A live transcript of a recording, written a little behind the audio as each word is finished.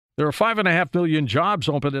There are 5.5 million jobs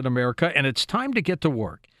open in America, and it's time to get to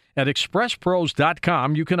work. At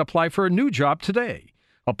ExpressPros.com, you can apply for a new job today.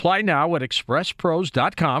 Apply now at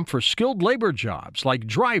ExpressPros.com for skilled labor jobs like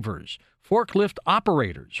drivers, forklift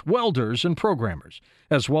operators, welders, and programmers,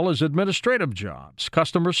 as well as administrative jobs,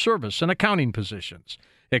 customer service, and accounting positions.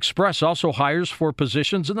 Express also hires for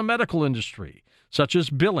positions in the medical industry, such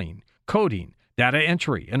as billing, coding, data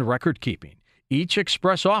entry, and record keeping. Each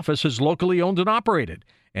Express office is locally owned and operated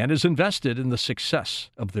and is invested in the success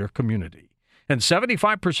of their community. And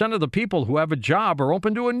 75% of the people who have a job are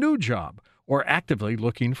open to a new job or actively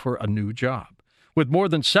looking for a new job. With more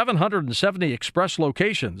than 770 Express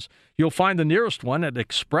locations, you'll find the nearest one at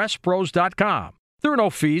ExpressPros.com. There are no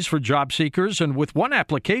fees for job seekers, and with one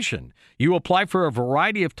application, you apply for a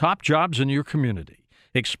variety of top jobs in your community.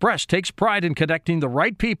 Express takes pride in connecting the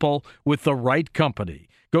right people with the right company.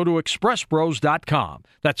 Go to ExpressPros.com.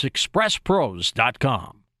 That's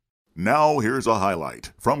ExpressPros.com. Now here's a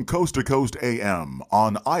highlight from Coast to Coast AM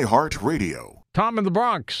on iHeartRadio. Tom in the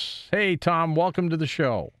Bronx. Hey, Tom, welcome to the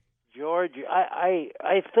show. George,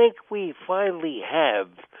 I think we finally have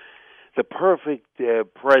the perfect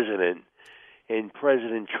president in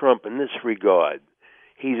President Trump in this regard.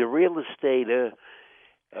 He's a real estater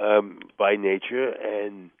by nature,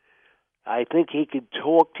 and I think he could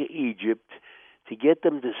talk to Egypt to get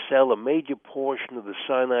them to sell a major portion of the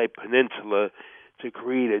Sinai Peninsula to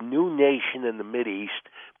create a new nation in the Mideast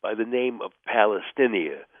by the name of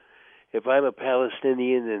Palestinian. If I'm a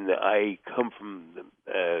Palestinian and I come from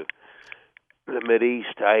the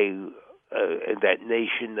Mideast, and that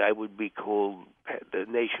nation, the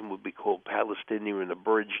nation would be called Palestinian, and the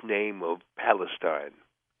bridge name of Palestine.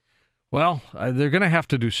 Well, they're going to have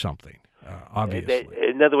to do something, obviously.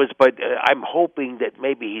 In other words, but I'm hoping that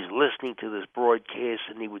maybe he's listening to this broadcast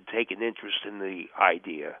and he would take an interest in the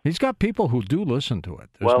idea. He's got people who do listen to it.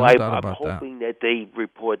 There's no doubt about that. I'm hoping that they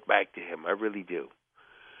report back to him. I really do.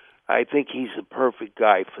 I think he's the perfect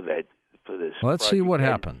guy for that. For this. Let's see what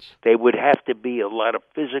happens. They would have to be a lot of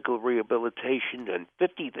physical rehabilitation and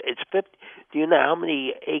 50. Do you know how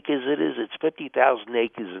many acres it is? It's 50,000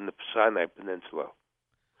 acres in the Sinai Peninsula.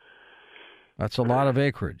 That's a lot of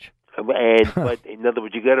acreage. But in other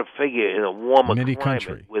words, you got to figure in a warmer climate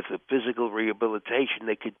country. with the physical rehabilitation,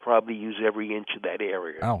 they could probably use every inch of that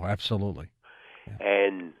area. Oh, absolutely. Yeah.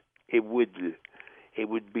 And it would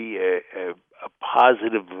be a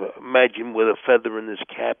positive. Imagine what a feather in his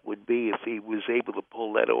cap would be if he was able to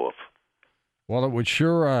pull that off. Well, it would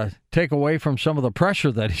sure take away from some of the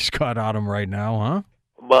pressure that he's got on him right now, huh?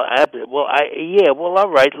 Well, all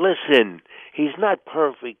right. Listen, he's not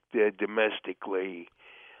perfect domestically.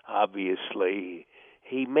 Obviously,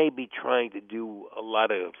 he may be trying to do a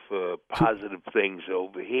lot of positive things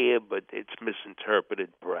over here, but it's misinterpreted,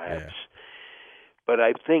 perhaps. Yeah. But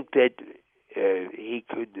I think that he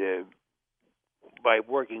could, by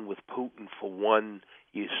working with Putin, for one,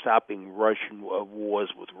 you're stopping Russian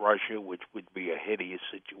wars with Russia, which would be a hideous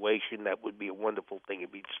situation. That would be a wonderful thing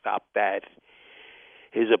if he'd stop that.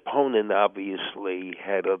 His opponent obviously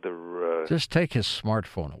had other... Just take his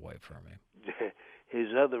smartphone away from him. His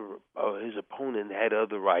opponent had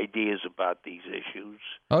other ideas about these issues.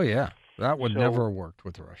 Oh, yeah. That would never have worked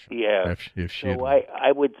with Russia. Yeah. If so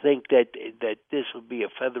I would think that this would be a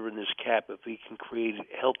feather in his cap if he can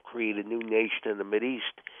help create a new nation in the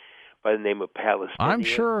Mideast by the name of Palestine.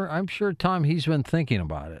 I'm sure, Tom, he's been thinking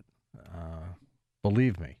about it.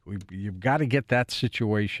 Believe me, you've got to get that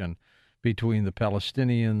situation between the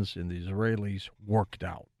Palestinians and the Israelis worked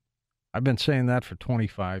out. I've been saying that for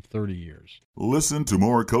 25, 30 years. Listen to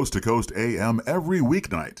more Coast to Coast AM every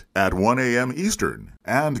weeknight at 1 a.m. Eastern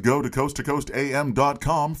and go to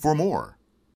coasttocoastam.com for more.